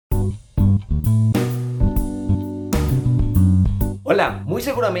Hola, muy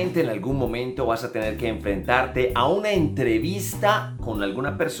seguramente en algún momento vas a tener que enfrentarte a una entrevista con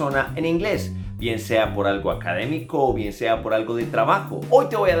alguna persona en inglés, bien sea por algo académico o bien sea por algo de trabajo. Hoy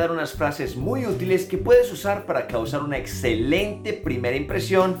te voy a dar unas frases muy útiles que puedes usar para causar una excelente primera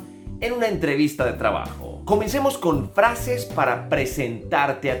impresión en una entrevista de trabajo. Comencemos con frases para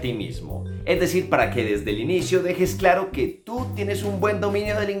presentarte a ti mismo, es decir, para que desde el inicio dejes claro que tú tienes un buen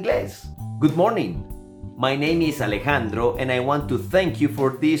dominio del inglés. Good morning. My name is Alejandro and I want to thank you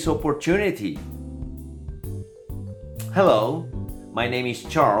for this opportunity. Hello, my name is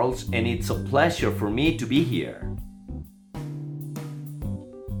Charles and it's a pleasure for me to be here.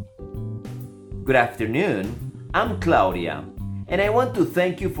 Good afternoon, I'm Claudia and I want to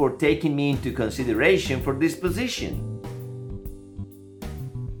thank you for taking me into consideration for this position.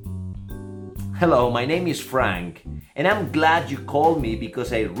 Hello, my name is Frank and I'm glad you called me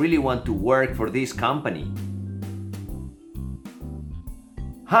because I really want to work for this company.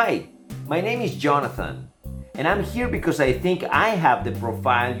 Hi, my name is Jonathan and I'm here because I think I have the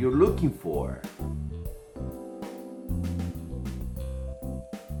profile you're looking for.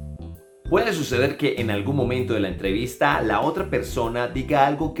 Puede suceder que en algún momento de la entrevista la otra persona diga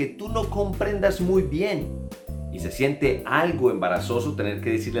algo que tú no comprendas muy bien y se siente algo embarazoso tener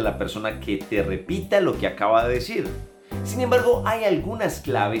que decirle a la persona que te repita lo que acaba de decir. Sin embargo, hay algunas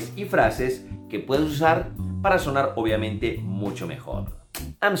claves y frases que puedes usar para sonar obviamente mucho mejor.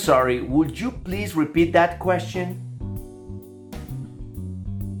 I'm sorry, would you please repeat that question?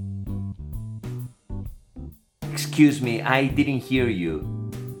 Excuse me, I didn't hear you.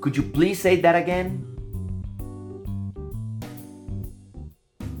 Could you please say that again?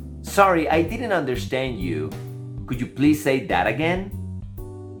 Sorry, I didn't understand you. Could you please say that again?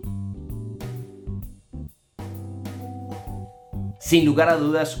 Sin lugar a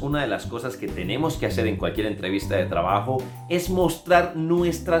dudas, una de las cosas que tenemos que hacer en cualquier entrevista de trabajo es mostrar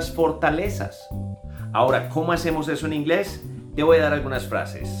nuestras fortalezas. Ahora, ¿cómo hacemos eso en inglés? Te voy a dar algunas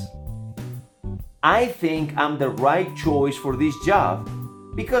frases. I think I'm the right choice for this job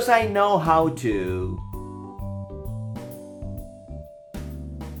because I know how to.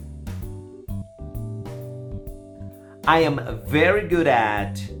 I am very good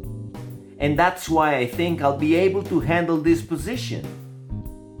at, and that's why I think I'll be able to handle this position.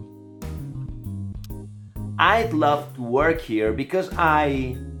 I'd love to work here because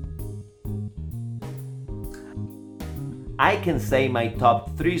I can say my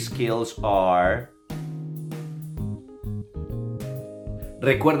top 3 skills are.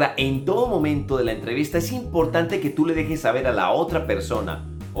 Recuerda, en todo momento de la entrevista es importante que tú le dejes saber a la otra persona,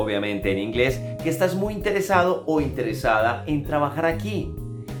 obviamente en inglés, que estás muy interesado o interesada en trabajar aquí.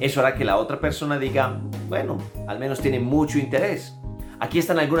 Eso hará que la otra persona diga, bueno, al menos tiene mucho interés. Aquí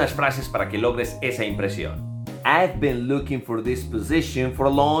están algunas frases para que logres esa impresión. I've been looking for this position for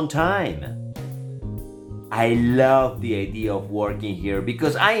a long time. I love the idea of working here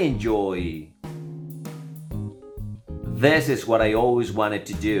because I enjoy. This is what I always wanted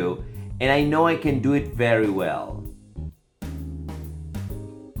to do, and I know I can do it very well.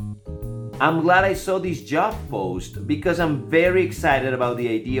 I'm glad I saw this job post because I'm very excited about the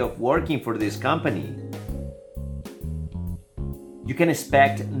idea of working for this company. You can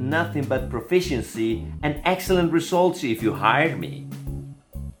expect nothing but proficiency and excellent results if you hired me.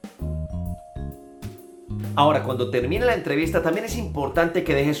 Ahora, cuando termine la entrevista, también es importante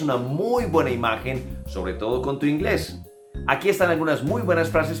que dejes una muy buena imagen, sobre todo con tu inglés. Aquí están algunas muy buenas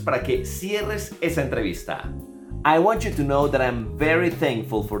frases para que cierres esa entrevista. I want you to know that I'm very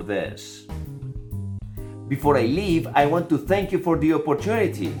thankful for this. Before I leave, I want to thank you for the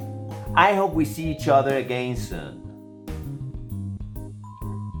opportunity. I hope we see each other again soon.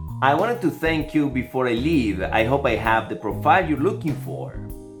 I wanted to thank you before I leave. I hope I have the profile you're looking for.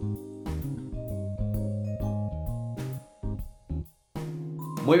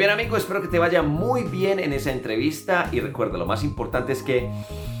 Muy bien, amigo, espero que te vaya muy bien en esa entrevista y recuerda, lo más importante es que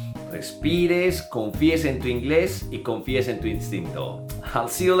respires, confíes en tu inglés y confíes en tu instinto. I'll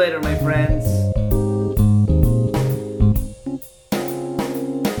see you later, my friends.